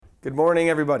Good morning,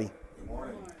 everybody. Good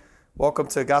morning. Welcome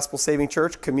to Gospel Saving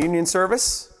Church Communion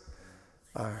Service,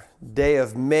 our day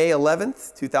of May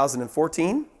 11th,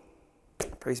 2014.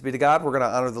 Praise be to God. We're going to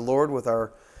honor the Lord with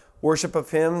our worship of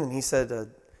Him. And He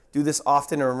said, do this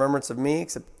often in remembrance of me,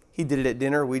 except He did it at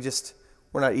dinner. We're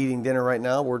not eating dinner right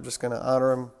now. We're just going to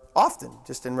honor Him often,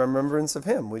 just in remembrance of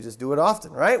Him. We just do it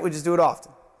often, right? We just do it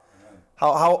often.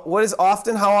 What is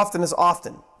often? How often is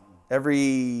often?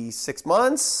 Every 6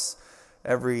 months?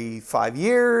 Every 5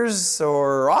 years,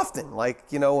 or often,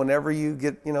 whenever you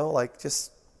get,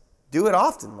 just do it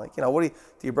often. Do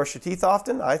you brush your teeth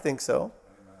often? I think so.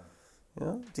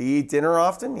 Do you eat dinner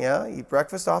often? Yeah. Eat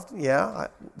breakfast often? Yeah.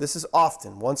 This is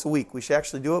often, once a week. We should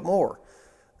actually do it more.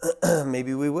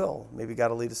 Maybe we will. Maybe God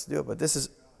will lead us to do it, but this is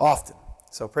often.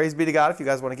 So praise be to God. If you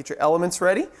guys want to get your elements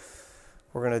ready,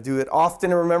 we're going to do it often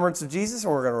in remembrance of Jesus,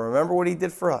 and we're going to remember what He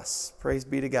did for us. Praise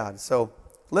be to God. So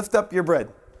lift up your bread.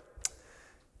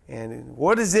 And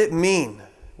what does it mean?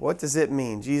 What does it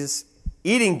mean? Jesus,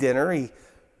 eating dinner, He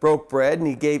broke bread and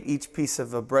He gave each piece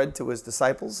of bread to His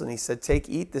disciples. And He said, take,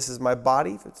 eat, this is my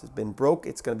body. If it's been broke,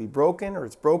 it's going to be broken, or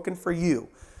it's broken for you.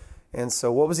 And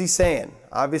so what was He saying?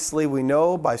 Obviously, we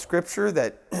know by Scripture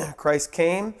that Christ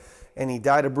came and He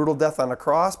died a brutal death on a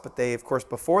cross. But they, of course,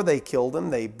 before they killed Him,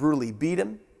 they brutally beat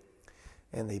Him.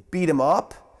 And they beat Him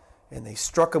up. And they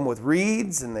struck Him with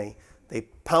reeds. And they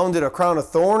pounded a crown of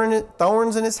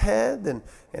thorns in His head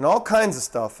and all kinds of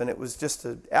stuff. And it was just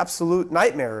an absolute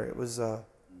nightmare. It was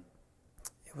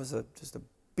just a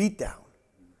beatdown.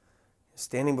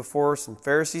 Standing before some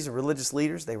Pharisees and religious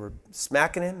leaders, they were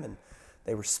smacking Him and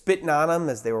they were spitting on Him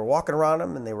as they were walking around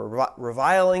Him, and they were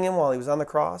reviling Him while He was on the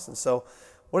cross. And so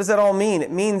what does that all mean?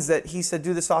 It means that He said,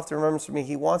 do this often in remembrance of me.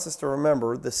 He wants us to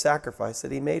remember the sacrifice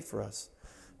that He made for us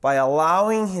by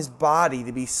allowing His body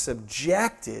to be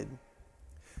subjected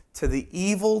to the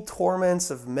evil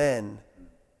torments of men,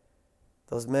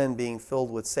 those men being filled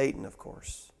with Satan, of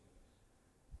course,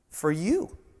 for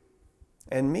you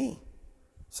and me,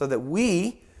 so that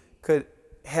we could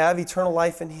have eternal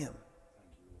life in Him.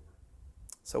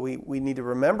 So we need to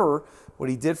remember what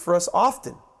He did for us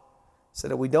often, so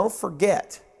that we don't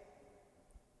forget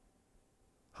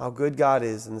how good God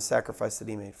is and the sacrifice that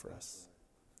He made for us.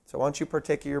 So why don't you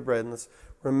partake of your bread, and let's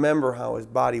remember how His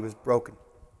body was broken.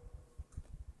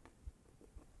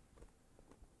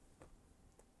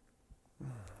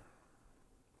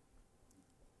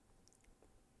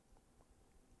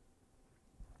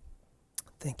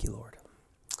 Thank you, Lord.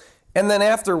 And then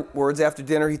afterwards, after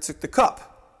dinner, He took the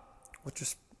cup, which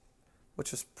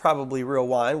was probably real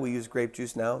wine. We use grape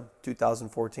juice now in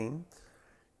 2014.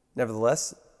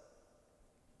 Nevertheless,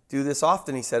 do this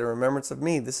often, He said, in remembrance of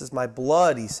me. This is my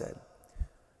blood, He said,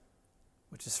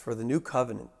 which is for the new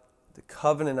covenant, the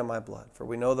covenant of my blood. For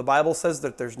we know the Bible says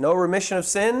that there's no remission of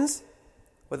sins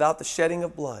without the shedding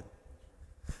of blood.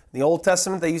 In the Old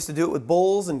Testament, they used to do it with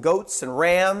bulls and goats and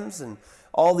rams and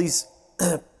all these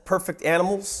perfect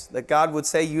animals that God would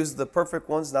say, use the perfect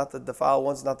ones, not the defiled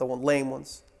ones, not the lame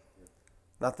ones,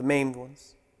 not the maimed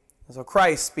ones. And so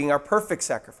Christ, being our perfect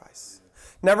sacrifice,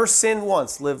 never sinned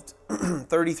once, lived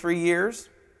 33 years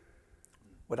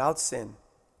without sin,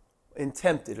 and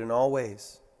tempted in all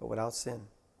ways, but without sin.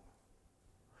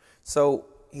 So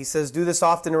He says, do this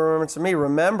often in remembrance of me.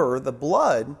 Remember the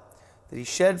blood that He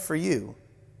shed for you,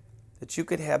 that you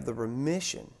could have the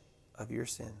remission of your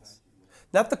sins.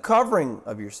 Not the covering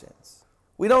of your sins.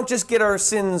 We don't just get our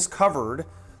sins covered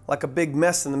like a big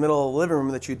mess in the middle of the living room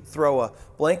that you'd throw a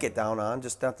blanket down on,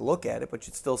 just not to look at it, but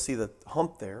you'd still see the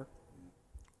hump there.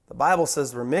 The Bible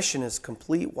says remission is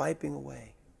complete wiping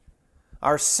away.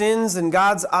 Our sins in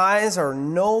God's eyes are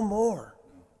no more.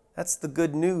 That's the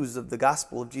good news of the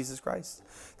gospel of Jesus Christ.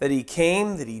 That He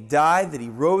came, that He died, that He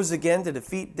rose again to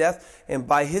defeat death, and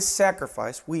by His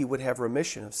sacrifice we would have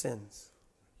remission of sins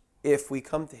if we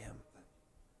come to Him.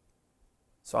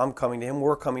 So I'm coming to Him,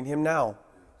 we're coming to Him now,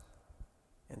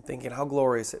 and thinking how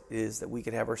glorious it is that we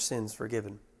could have our sins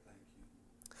forgiven.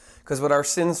 Because with our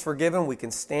sins forgiven, we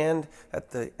can stand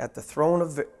at the throne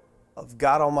of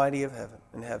God Almighty in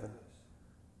heaven,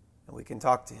 and we can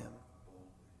talk to Him.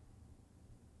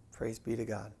 Praise be to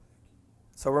God.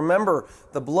 So remember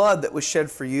the blood that was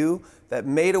shed for you, that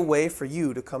made a way for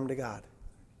you to come to God.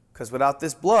 Because without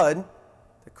this blood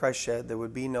that Christ shed, there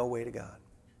would be no way to God.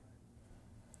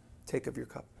 Take of your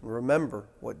cup and remember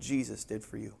what Jesus did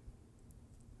for you.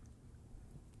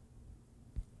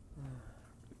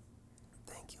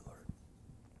 Thank you, Lord.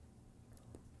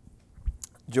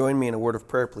 Join me in a word of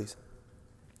prayer, please.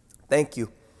 Thank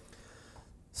you,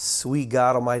 sweet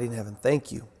God Almighty in heaven.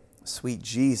 Thank you, sweet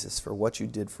Jesus, for what you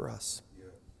did for us.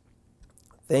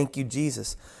 Thank you,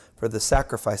 Jesus, for the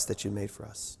sacrifice that you made for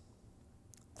us.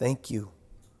 Thank you,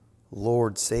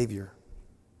 Lord Savior,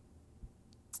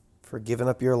 for giving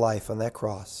up your life on that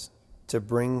cross to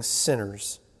bring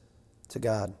sinners to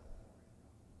God.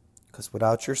 Because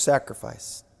without your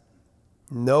sacrifice,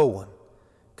 no one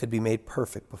could be made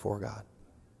perfect before God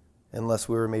unless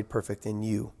we were made perfect in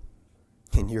you,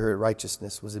 and your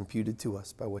righteousness was imputed to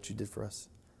us by what you did for us.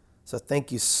 So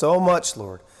thank you so much,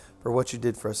 Lord, for what you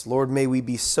did for us. Lord, may we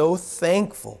be so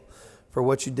thankful for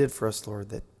what you did for us, Lord,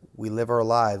 that we live our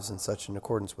lives in such in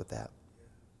accordance with that.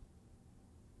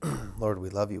 Lord, we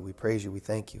love you, we praise you, we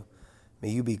thank you. May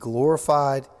you be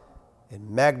glorified and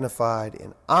magnified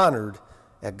and honored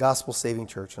at Gospel Saving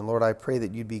Church. And Lord, I pray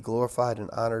that you'd be glorified and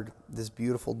honored this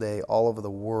beautiful day all over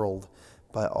the world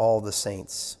by all the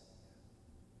saints.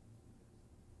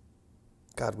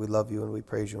 God, we love you and we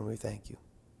praise you and we thank you.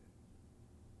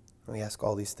 And we ask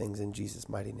all these things in Jesus'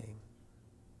 mighty name.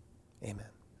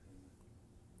 Amen.